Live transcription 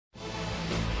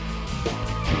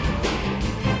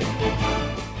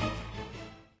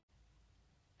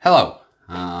Hello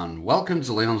and welcome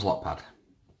to Leon's Lockpad.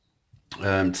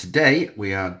 Today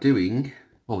we are doing,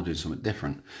 we're doing something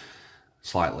different,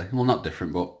 slightly. Well, not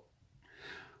different, but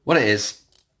what it is,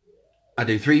 I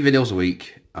do 3 videos a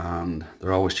week and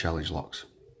they're always challenge locks.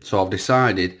 So I've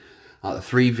decided out of the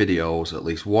 3 videos, at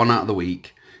least one out of the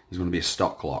week is going to be a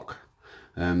stock lock.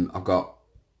 I've had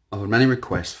many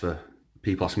requests for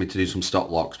people asking me to do some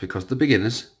stock locks because the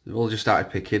beginners, they've all just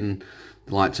started picking,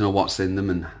 they like to know what's in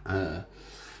them and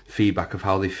feedback of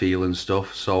how they feel and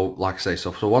stuff. So like I say,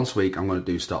 so once a week I'm going to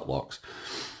do stock locks.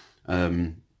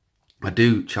 I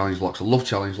do challenge locks. I love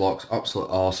challenge locks,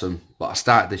 absolutely awesome. But I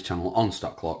started this channel on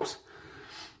stock locks,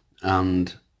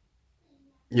 and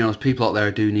you know, there's people out there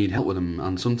who do need help with them,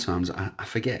 and sometimes I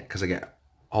forget because I get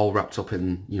all wrapped up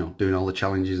in, you know, doing all the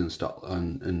challenges and stuff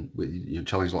and with, you know,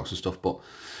 challenge locks and stuff. But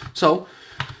so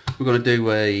we're going to do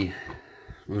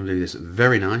this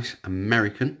very nice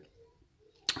American.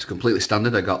 It's completely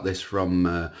standard. I got this from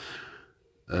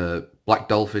Black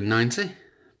Dolphin 90.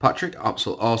 Patrick,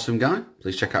 absolute awesome guy.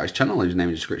 Please check out his channel. His name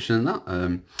in the description and that.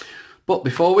 But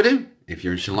before we do, if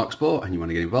you're interested in lock sport and you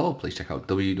want to get involved, please check out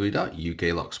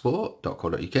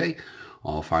www.uklocksport.co.uk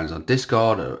or find us on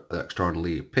Discord at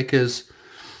Extraordinary Pickers.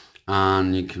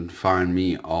 And you can find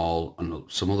me all and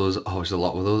some others, obviously a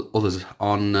lot of others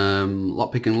on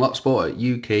Lockpick and Lock Sport at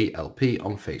UKLP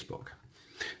on Facebook.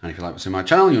 And if you like what's in my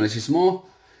channel, you want to see some more,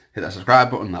 hit that subscribe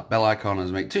button, that bell icon, as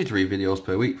I make 2 to 3 videos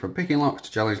per week from picking locks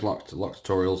to challenge locks to lock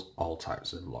tutorials, all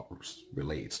types of locks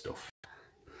related stuff.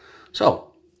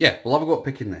 So yeah, we'll have a go at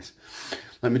picking this.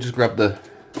 Let me just grab the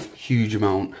huge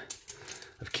amount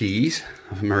of keys,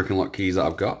 of American lock keys that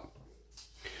I've got,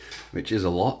 which is a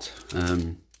lot.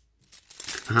 There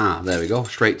we go,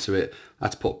 straight to it. I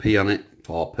had to put P on it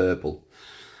for purple.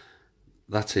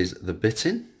 That is the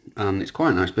bitting, and it's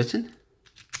quite a nice bitting.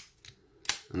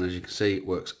 And as you can see, it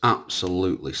works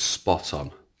absolutely spot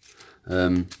on.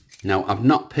 Now, I've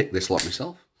not picked this lock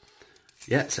myself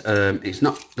yet. They're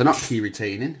not key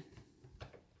retaining.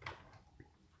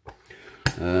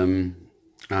 And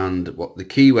what the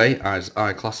keyway, as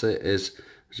I class it, is,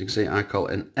 as you can see, I call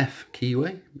it an F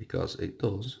keyway because it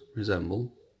does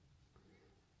resemble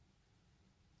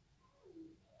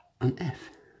an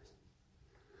F.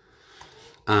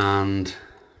 And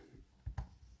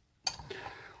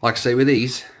like I say, with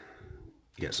these,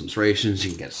 you get some serrations, you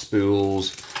can get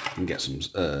spools, you can get some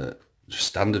just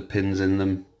standard pins in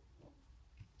them.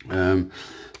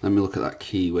 Let me look at that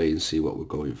keyway and see what we're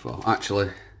going for. Actually,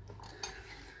 it'd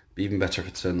be even better if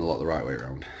I turn the lock the right way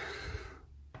around.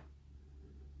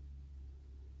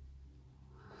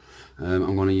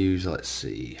 I'm going to use, let's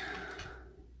see,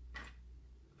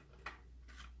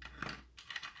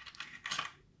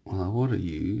 well, I would have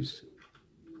used,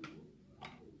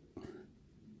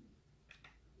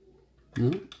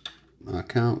 no, I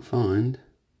can't find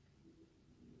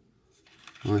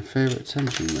my favourite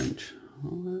tension wrench. Oh,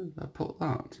 where did I put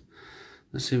that?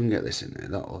 Let's see if we can get this in there.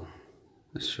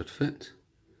 This should fit.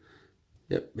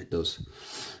 Yep, it does.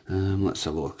 Let's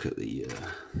have a look at the.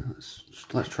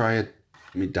 Let's try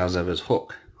my Daz Evers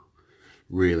hook.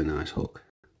 Really nice hook.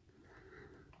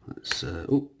 Let's.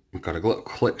 Oh, I've got a little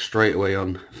click straight away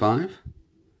on 5,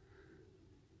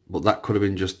 but that could have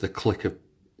been just the click of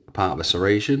part of a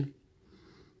serration.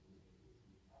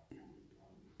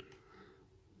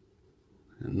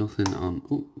 Nothing on.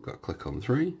 Oh, got a click on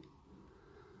 3.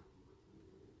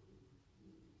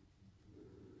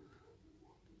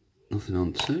 Nothing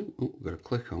on 2. Oh, got a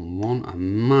click on 1. I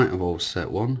might have offset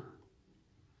 1.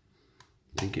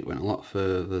 I think it went a lot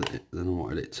further than I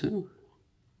wanted it to.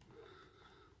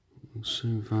 We'll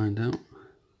soon find out.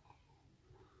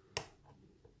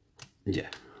 Yeah,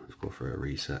 let's go for a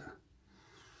reset.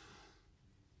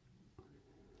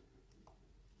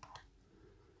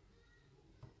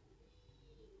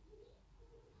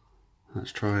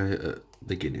 Let's try it at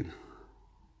beginning.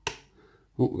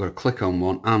 Oh, we've got to click on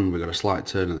 1 and we've got a slight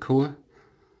turn of the colour.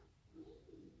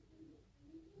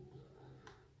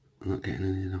 I'm not getting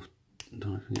any enough.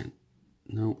 Don't forget.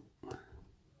 No.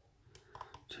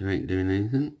 2 ain't doing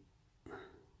anything.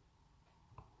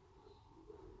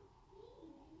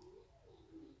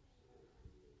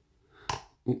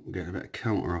 Oh, we're getting a bit of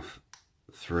counter off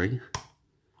 3.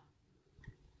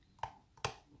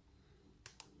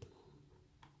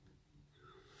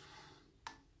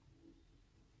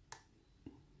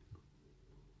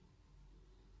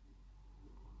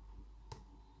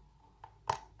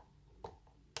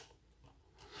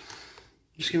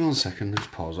 Just give me 1 second,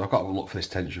 just pause. I've got to look for this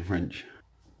tension wrench.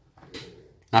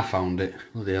 I found it.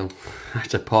 Bloody hell. I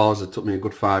had to pause. It took me a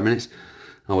good 5 minutes.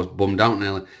 I was bummed out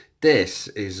nearly. This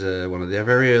is one of the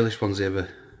very earliest ones they ever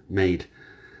made.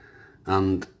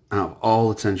 And Out of all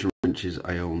the tension wrenches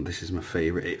I own, this is my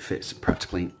favourite. It fits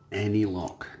practically in any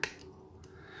lock.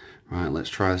 Right, let's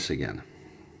try this again.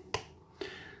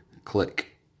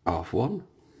 Click off one.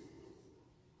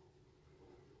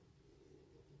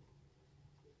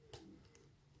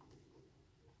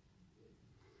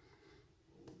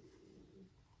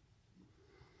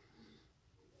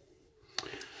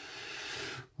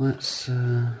 Let's, give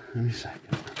me a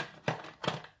second.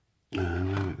 There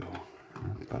we go.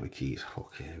 About the keys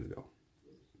hook, here we go.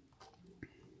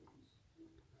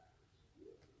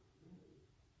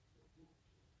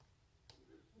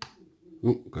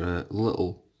 Oh, got a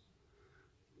little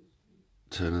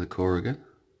turn of the core again.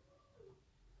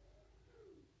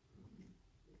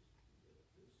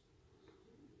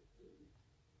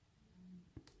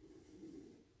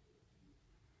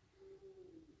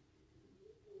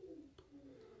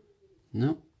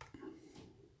 Nope.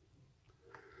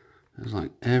 It's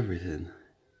like everything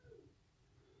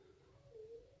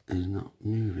is not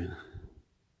moving.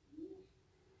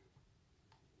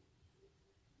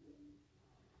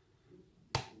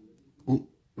 Oh,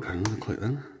 got another click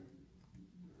then.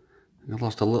 I've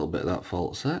lost a little bit of that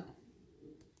fault set.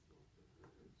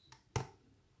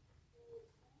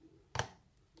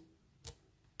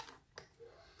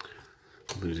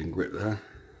 Losing grip there.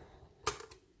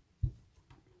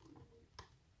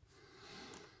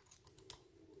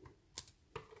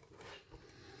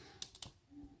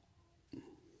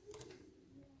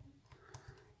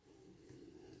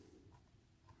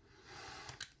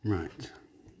 Right.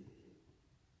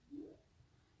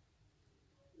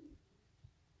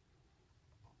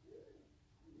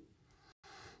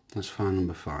 Let's find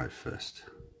number 5 first.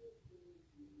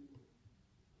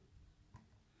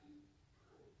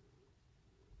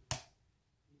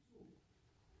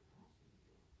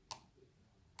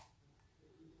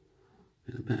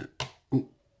 A bit, ooh,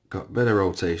 got a bit of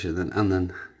rotation then, and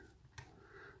then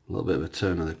a little bit of a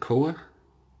turn of the core.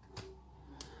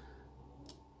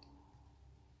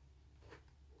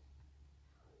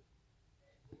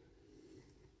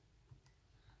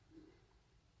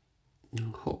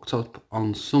 Hooked up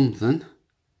on something.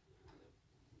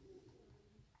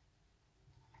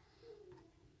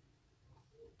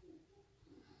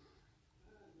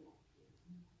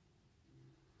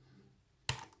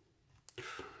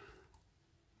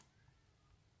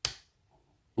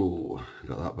 Oh,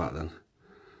 got that back then.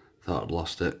 Thought I'd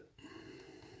lost it.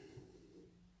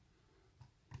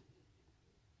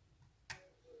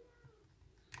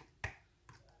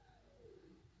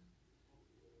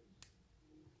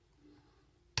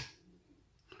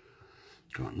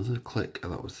 Got another click, oh,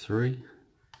 that was 3.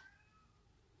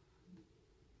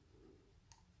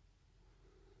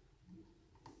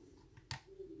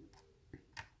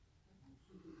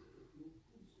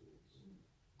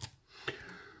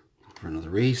 For another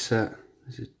reset.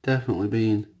 This is definitely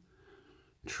being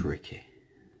tricky.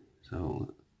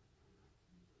 So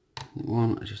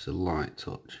 1, just a light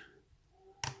touch.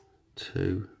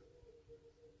 2.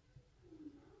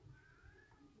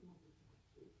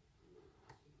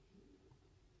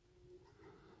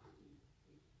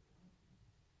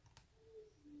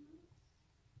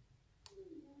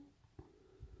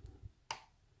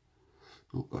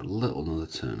 Oh, got a little another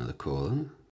turn of the core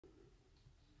then.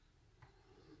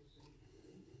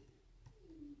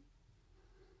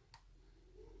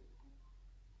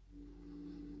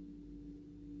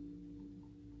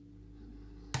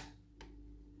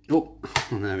 Oh,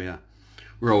 and there we are.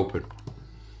 We're open.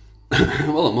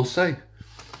 Well, I must say,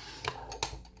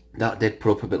 that did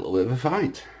put up a little bit of a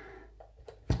fight.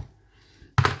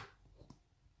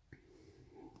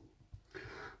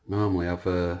 Normally I've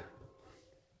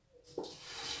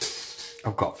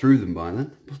got through them by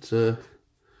then, but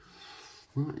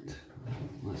right,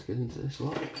 let's get into this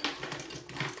lot.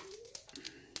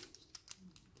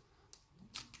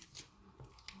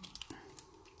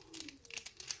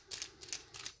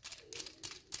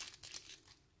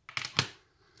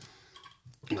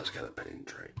 Let's get a pin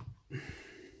tray. Take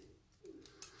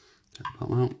the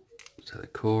bottom out, take the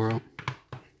core out.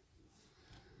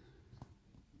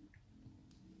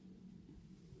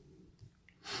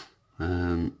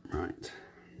 Right,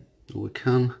 we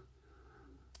can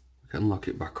lock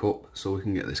it back up so we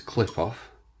can get this clip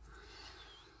off,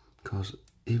 because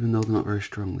even though they're not very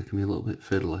strong, they can be a little bit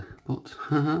fiddly. But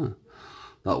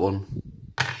that one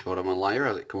showed I'm a liar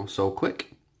as it come off so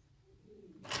quick.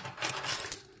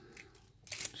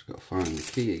 Just got to find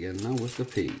the key again now. Where's the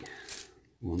P?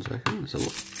 1 second, let's have a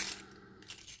look.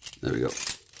 There we go.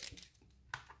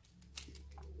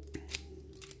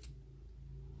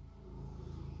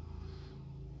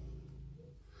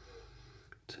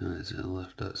 Turn it to the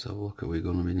left, let's have a look. Are we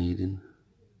going to be needing?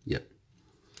 Yep.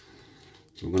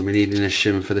 So we're going to be needing a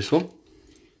shimmer for this one.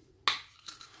 I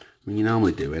mean, you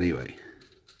normally do anyway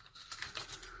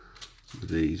with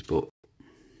these, but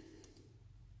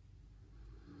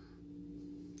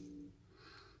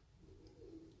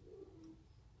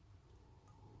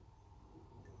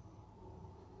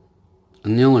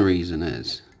and the only reason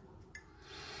is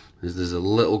there's a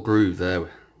little groove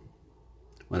there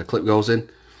where the clip goes in,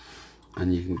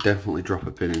 and you can definitely drop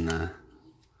a pin in there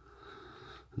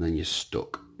and then you're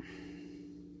stuck.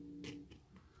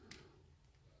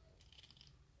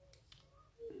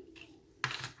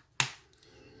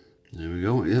 There we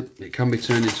go. Yep, it can be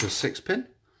turned into a 6-pin,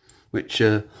 which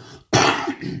do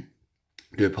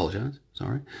apologise,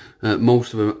 sorry.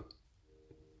 Most of them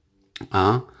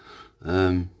are.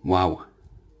 Wow.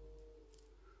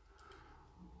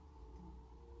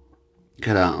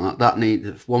 Get out. That need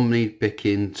 1 need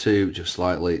picking, 2 just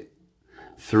slightly,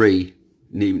 3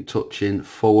 need touching,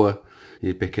 4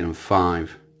 need picking, and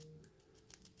 5.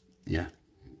 Yeah.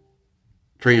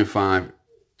 3 and 5.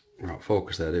 Right,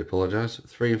 focus there, I do apologise.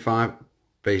 3 and 5,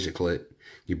 basically,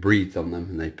 you breathed on them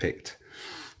and they picked.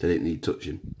 They didn't need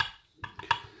touching.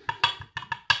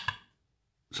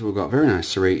 So we've got very nice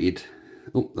serrated.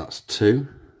 Oh, that's 2.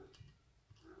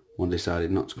 1 decided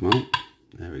not to come out.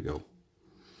 There we go.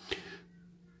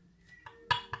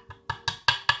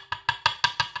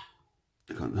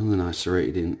 I've got another nice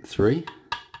serrated in 3.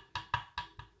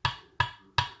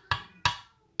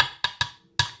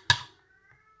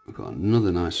 We've got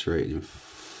another nice serrated in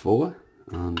 4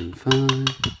 and in 5.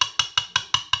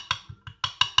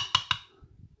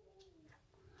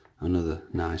 Another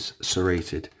nice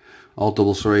serrated. All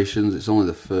double serrations. It's only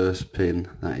the first pin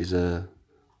that is a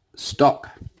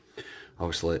stock.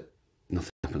 Obviously,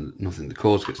 nothing happened, nothing to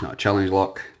cause. It's not a challenge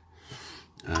lock.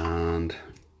 And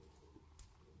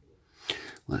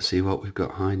let's see what we've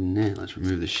got hiding there. Let's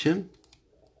remove the shim.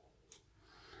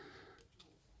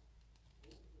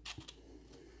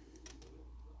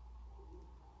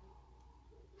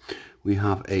 We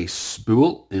have a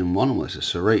spool in one. Well, it's a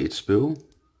serrated spool.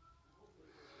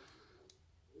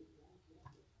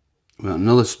 We've got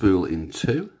another spool in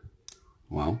 2.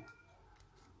 Wow.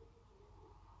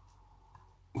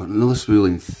 We've got another spool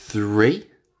in 3.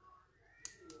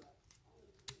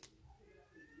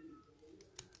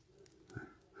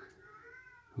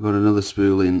 We've got another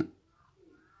spool in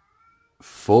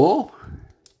 4.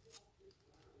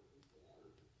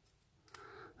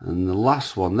 And the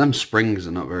last one, them springs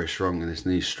are not very strong and this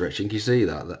needs stretching. Can you see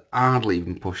that? They're hardly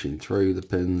even pushing through the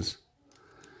pins.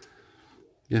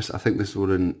 Yes, I think this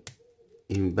would an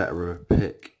even better of a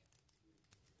pick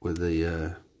with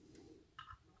the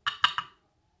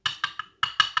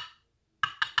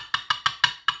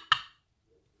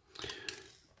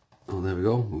oh, there we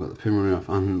go. We've got the pin running off.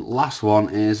 And last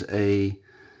one is it's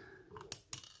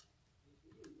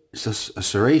a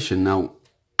serration. Now,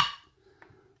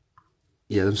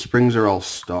 yeah, the springs are all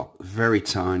stock, very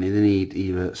tiny. They need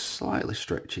either slightly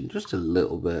stretching, just a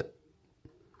little bit.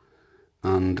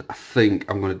 And I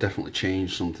think I'm going to definitely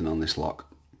change something on this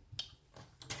lock.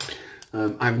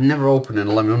 I've never opened an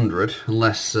 1100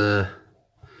 unless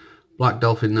Black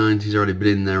Dolphin 90's already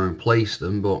been in there and placed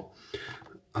them, but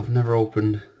I've never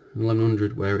opened an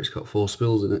 1100 where it's got 4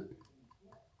 spools in it.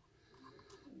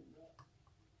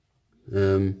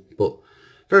 But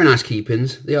very nice key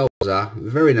pins. They always are.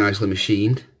 Very nicely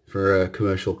machined for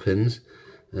commercial pins.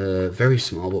 Very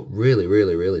small, but really,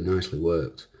 really, really nicely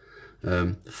worked.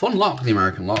 Fun lock, the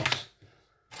American locks.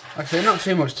 Like I say, not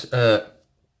too much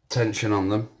tension on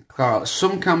them.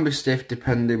 Some can be stiff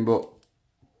depending, but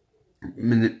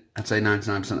I'd say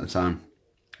 99% of the time,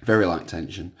 very light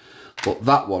tension. But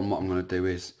that one, what I'm going to do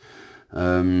is,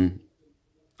 I'm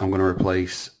going to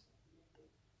replace.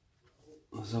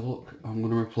 Let's have a look. I'm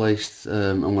going to replace.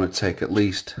 I'm going to take at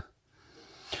least.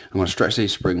 I'm going to stretch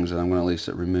these springs, and I'm going to at least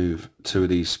remove 2 of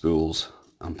these spools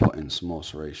and put in some more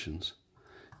serrations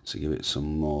to give it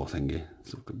some more thingy.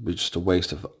 It could be just a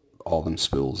waste of all them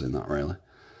spools in that, really.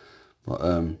 But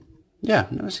yeah,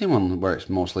 I've never seen one where it's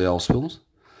mostly all spools.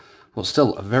 But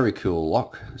still a very cool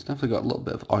lock. It's definitely got a little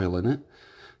bit of oil in it.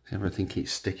 Everything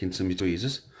keeps sticking to my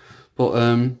tweezers. But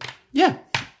yeah,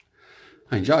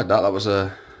 I enjoyed that. That was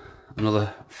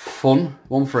another fun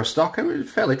one for a stock. It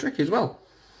was fairly tricky as well.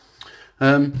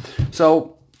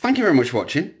 So thank you very much for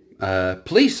watching.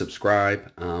 Please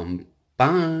subscribe.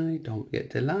 Bye. Don't forget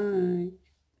to like.